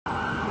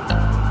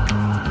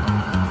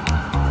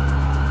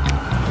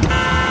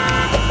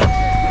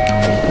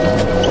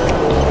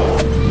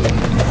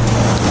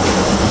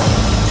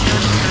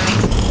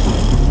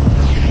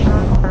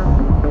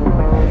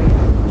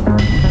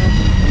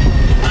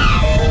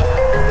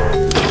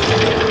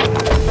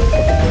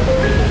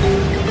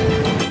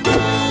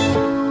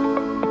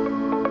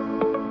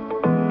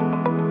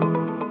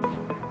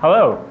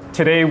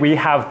today we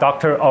have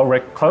Dr.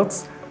 Ulrich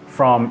Klotz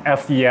from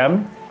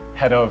FEM,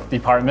 head of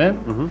department,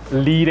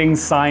 leading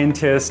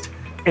scientist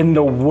in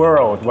the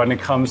world when it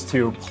comes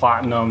to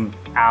platinum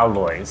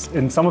alloys.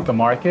 In some of the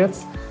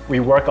markets, we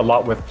work a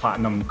lot with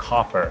platinum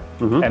copper.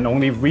 And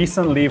only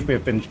recently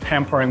we've been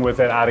tampering with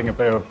it, adding a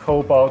bit of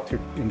cobalt to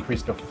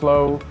increase the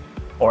flow,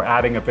 or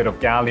adding a bit of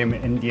gallium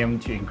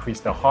indium to increase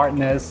the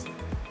hardness.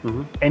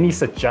 Any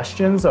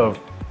suggestions of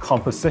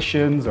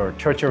compositions or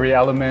tertiary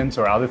elements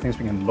or other things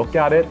we can look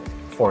at it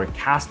for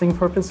casting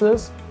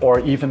purposes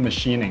or even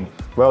machining?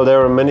 Well, there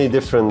are many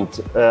different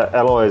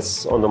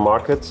alloys on the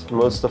market.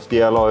 Most of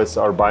the alloys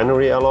are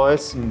binary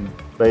alloys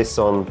based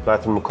on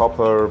platinum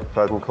copper,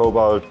 platinum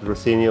cobalt,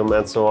 ruthenium,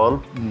 and so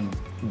on.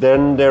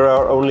 Then there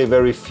are only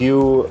very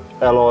few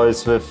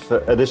alloys with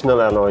additional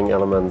alloying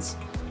elements.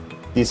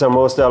 These are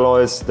most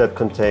alloys that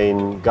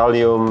contain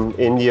gallium,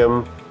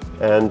 indium,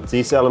 and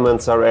these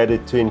elements are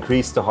added to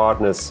increase the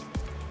hardness,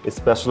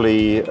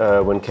 especially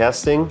when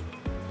casting.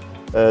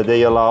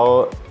 They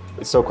allow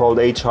so-called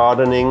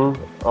H-hardening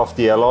of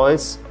the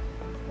alloys.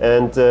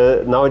 And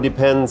now it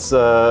depends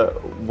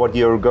what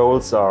your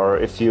goals are.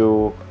 If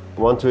you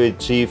want to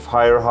achieve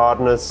higher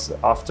hardness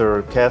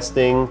after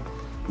casting,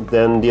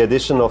 then the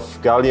addition of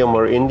gallium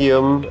or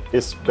indium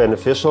is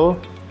beneficial.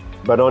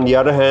 But on the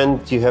other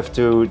hand, you have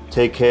to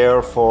take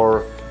care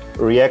for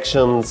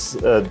reactions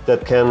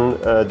that can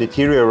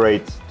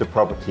deteriorate the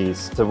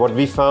properties. So what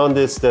we found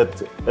is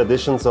that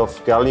additions of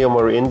gallium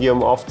or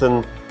indium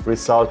often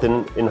result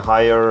in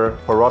higher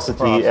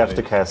porosity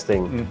after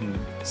casting.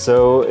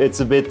 So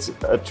it's a bit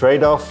a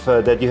trade-off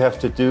that you have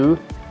to do.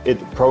 It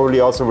probably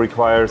also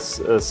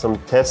requires some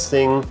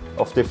testing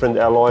of different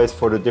alloys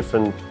for the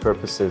different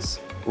purposes.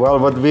 Well,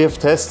 what we have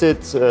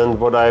tested and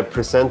what I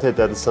presented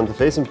at the Santa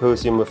Fe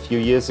Symposium a few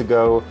years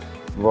ago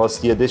was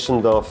the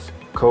addition of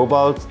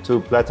cobalt to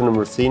platinum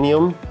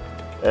ruthenium,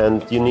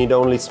 and you need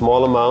only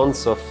small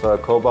amounts of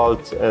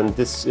cobalt, and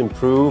this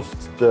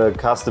improved the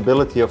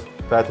castability of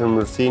platinum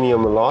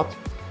ruthenium a lot,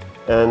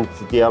 and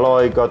the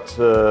alloy got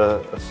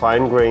a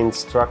fine-grained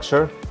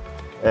structure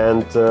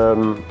and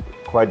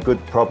quite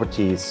good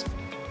properties.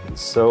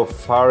 So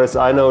far as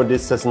I know,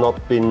 this has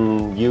not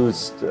been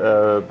used,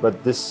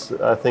 but this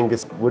I think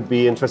would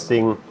be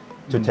interesting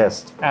to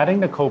test. Adding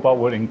the cobalt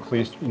would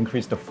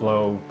increase the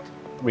flow,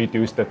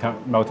 reduce the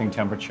melting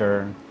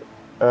temperature.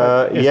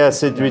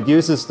 Yes, it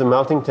reduces the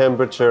melting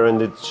temperature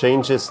and it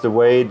changes the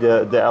way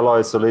the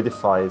alloy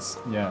solidifies.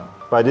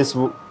 By this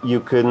you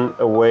can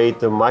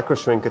await the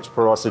micro-shrinkage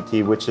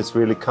porosity, which is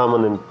really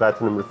common in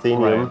platinum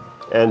ruthenium.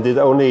 And it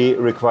only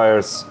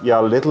requires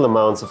little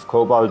amounts of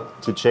cobalt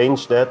to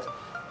change that.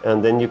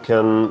 And then you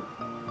can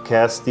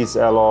cast these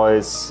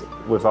alloys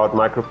without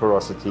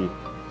microporosity.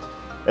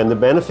 And the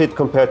benefit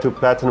compared to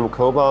platinum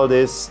cobalt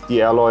is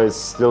the alloy is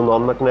still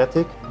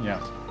non-magnetic.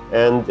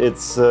 And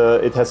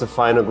it has a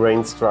finer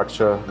grain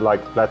structure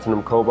like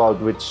platinum cobalt,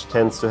 which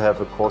tends to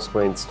have a coarse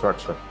grained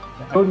structure.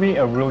 You showed me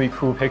a really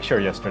cool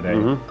picture yesterday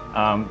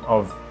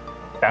of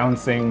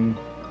bouncing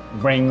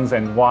rings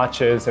and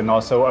watches, and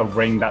also a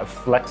ring that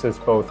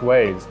flexes both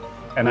ways.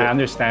 And I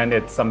understand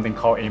it's something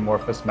called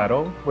amorphous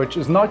metal, which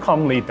is not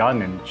commonly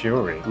done in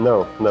jewelry.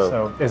 No.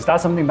 So is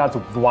that something that's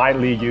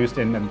widely used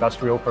in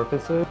industrial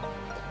purposes?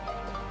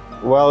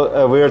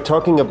 Well, we are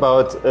talking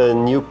about a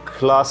new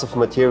class of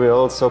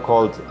materials,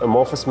 so-called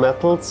amorphous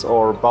metals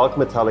or bulk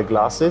metallic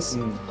glasses.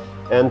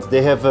 And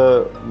they have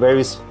a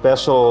very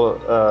special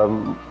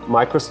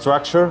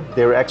microstructure.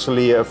 They're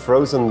actually a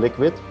frozen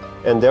liquid,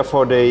 and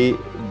therefore they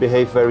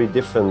behave very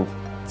different.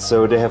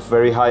 So they have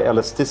very high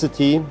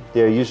elasticity,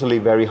 they're usually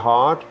very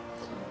hard,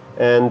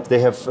 and they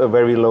have a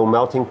very low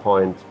melting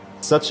point.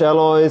 Such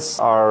alloys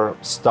are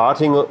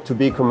starting to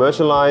be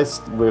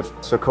commercialized with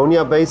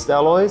zirconia-based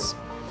alloys,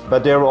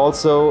 but there are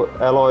also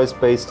alloys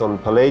based on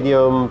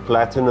palladium,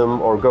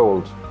 platinum, or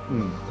gold.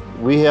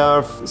 We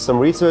have some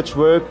research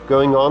work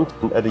going on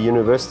at the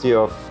University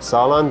of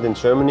Saarland in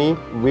Germany.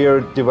 We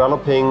are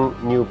developing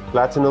new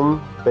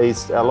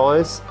platinum-based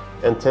alloys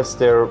and test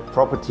their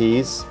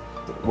properties.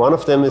 One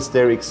of them is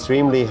their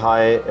extremely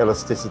high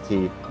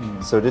elasticity.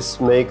 So this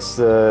makes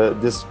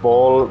this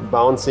ball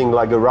bouncing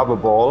like a rubber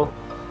ball,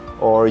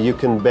 or you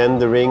can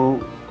bend the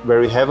ring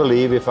very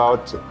heavily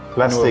without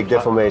plastic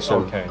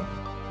deformation.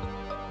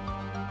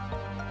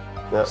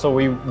 So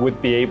we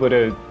would be able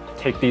to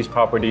take these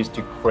properties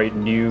to create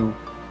new,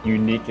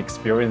 unique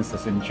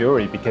experiences in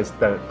jewelry, because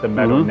the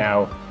metal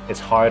now is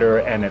harder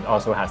and it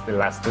also has the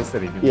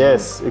elasticity.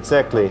 Yes,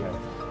 exactly.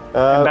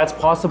 And that's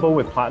possible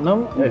with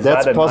platinum? Is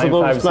that's that a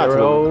possible with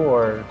platinum.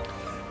 Or?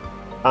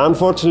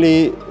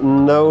 Unfortunately,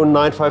 no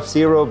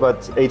 950,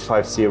 but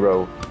 850.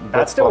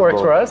 That still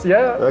works for us,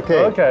 yeah.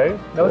 Okay.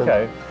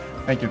 Okay.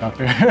 Thank you,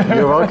 Doctor.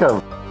 You're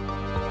welcome.